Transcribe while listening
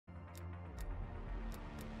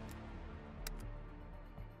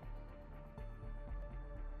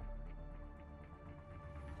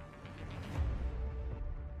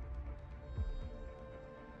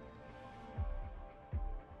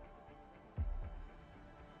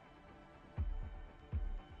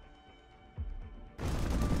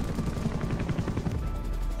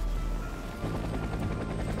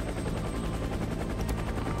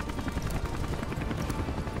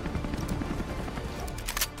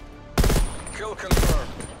Kill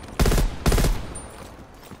confirmed.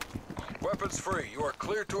 Weapons free. You are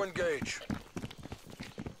clear to engage.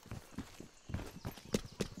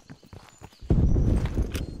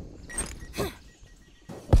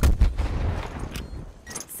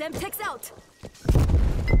 Semtex out!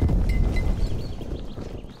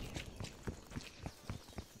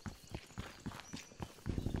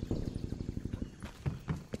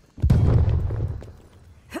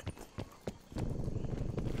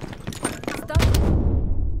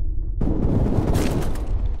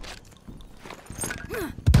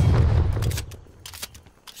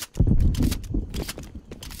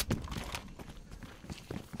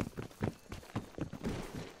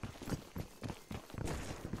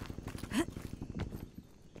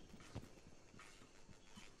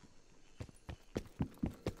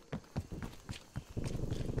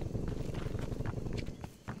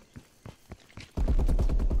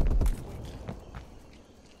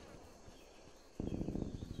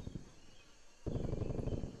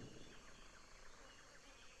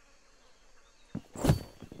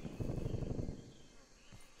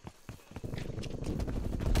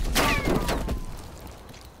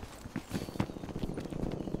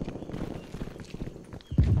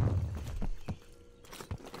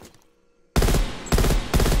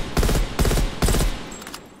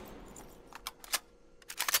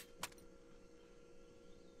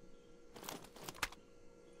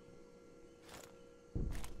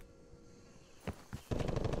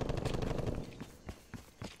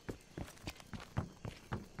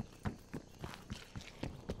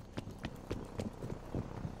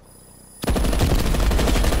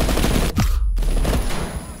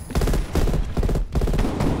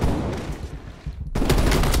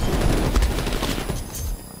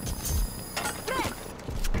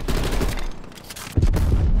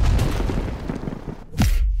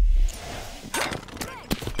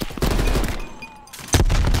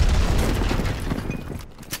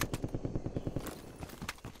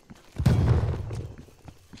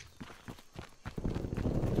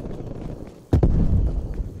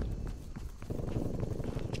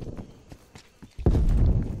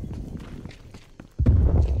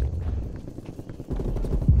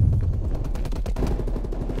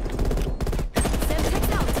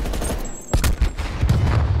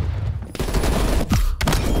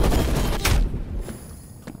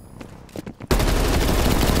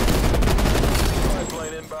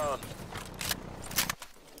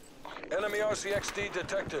 Enemy RCXD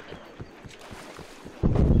detected.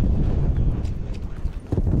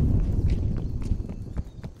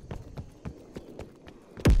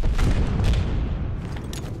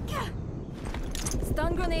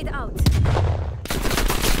 Stun grenade out.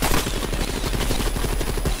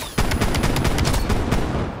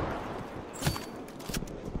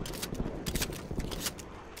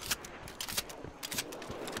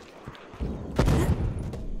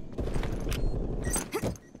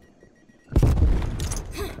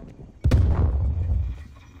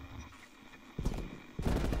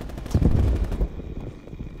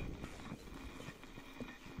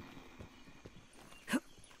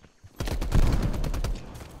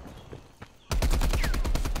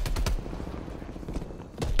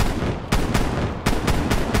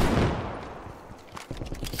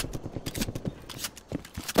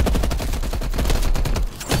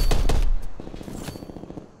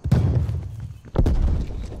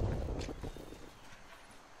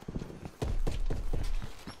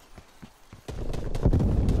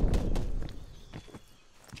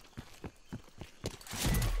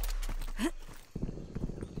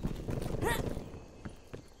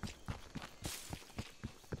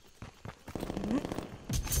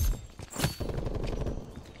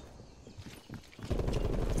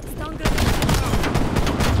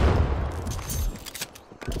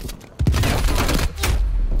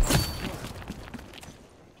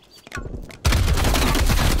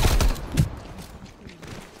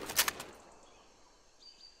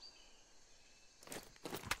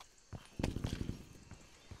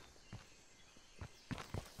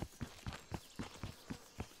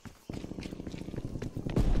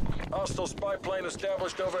 Hostile spy plane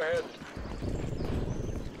established overhead.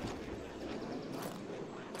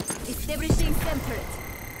 Establishing SAM turret.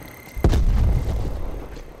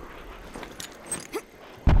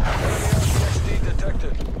 Enemy RCXD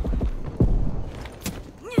detected.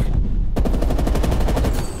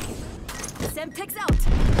 Semtex out.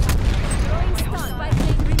 Throwing stun. Spy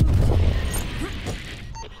plane removed.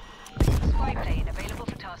 Spy plane available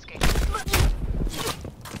for tasking.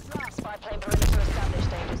 Spy plane perimeter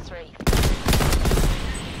established, Aegis 3.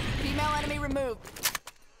 Female enemy removed.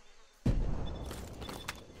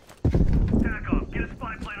 TACOM, get us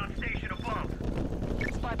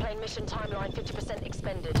Mission timeline 50%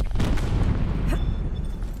 expended.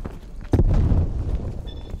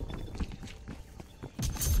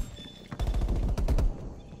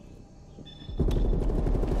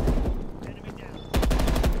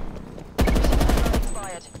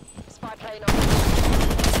 Expired. Spy plane on.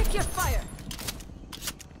 Check your fire.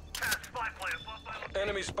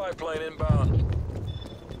 Enemy spy plane inbound.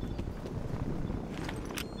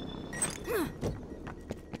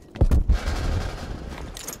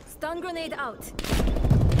 Stun grenade out.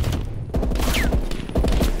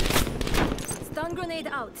 Stun grenade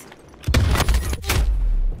out.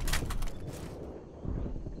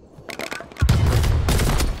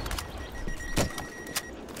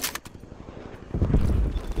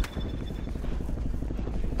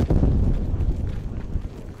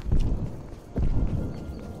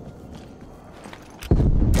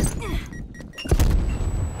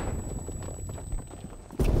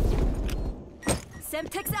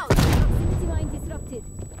 Semtex out. Proximity mine disrupted.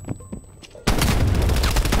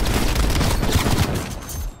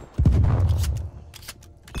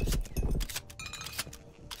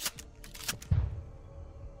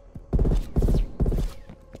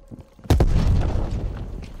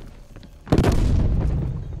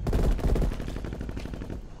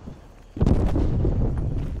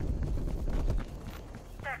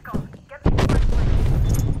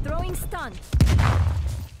 Throwing stun.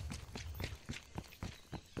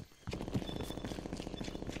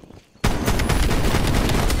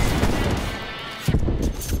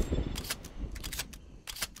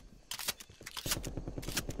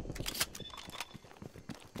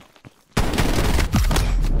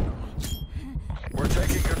 We're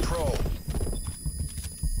taking control.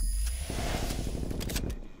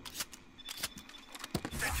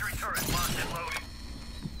 Sentry turret locked and loaded.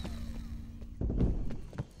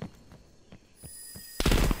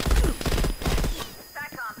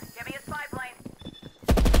 SATCOM, give me a spy plane.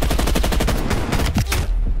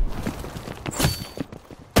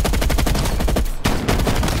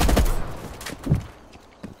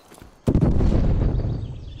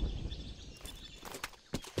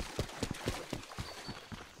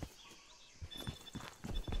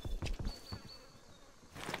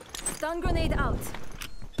 Stun grenade out.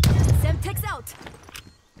 Semtex out.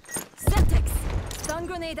 Semtex. Stun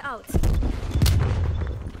grenade out.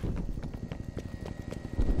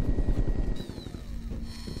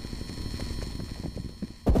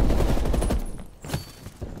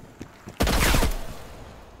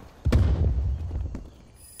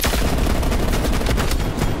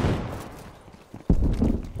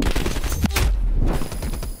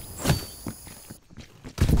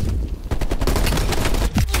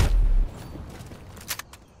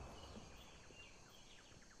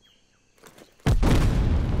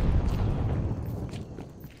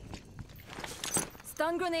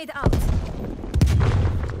 Stun grenade out.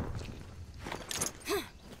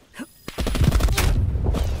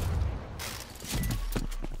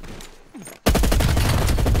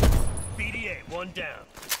 BDA, one down.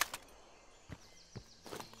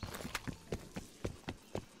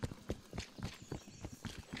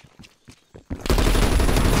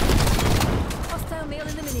 Hostile male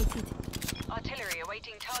eliminated. Artillery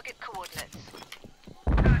awaiting target coordinates.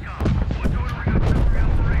 SATCOM, what's ordering up military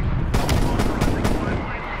operation? Authorizing spy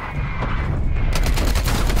plane.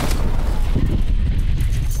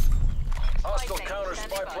 Hostile plane counter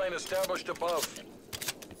standing spy by. plane established above.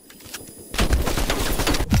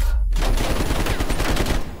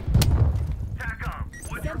 SATCOM,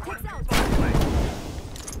 what's your Semtex out. spy plane?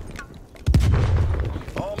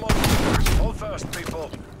 Almost. Hold fast, people.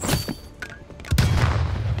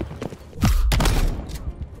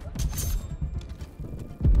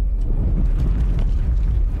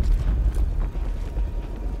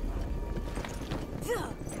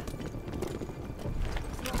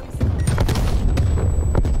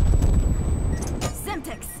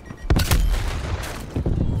 Semtex.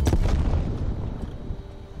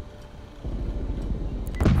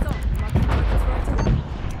 So, marking targets right away.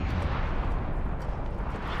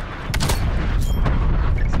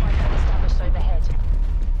 Spy plane established overhead.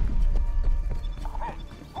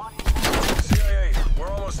 CIA, we're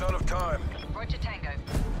almost out of time. Roger Tango.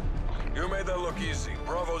 You made that look easy.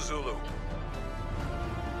 Bravo Zulu.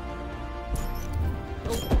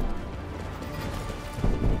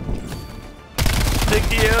 Big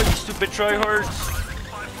deal, you stupid tryhards. Authorizing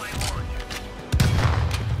spy plane launch.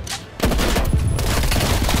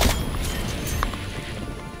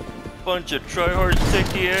 Bunch of tryhards,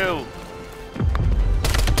 take you out.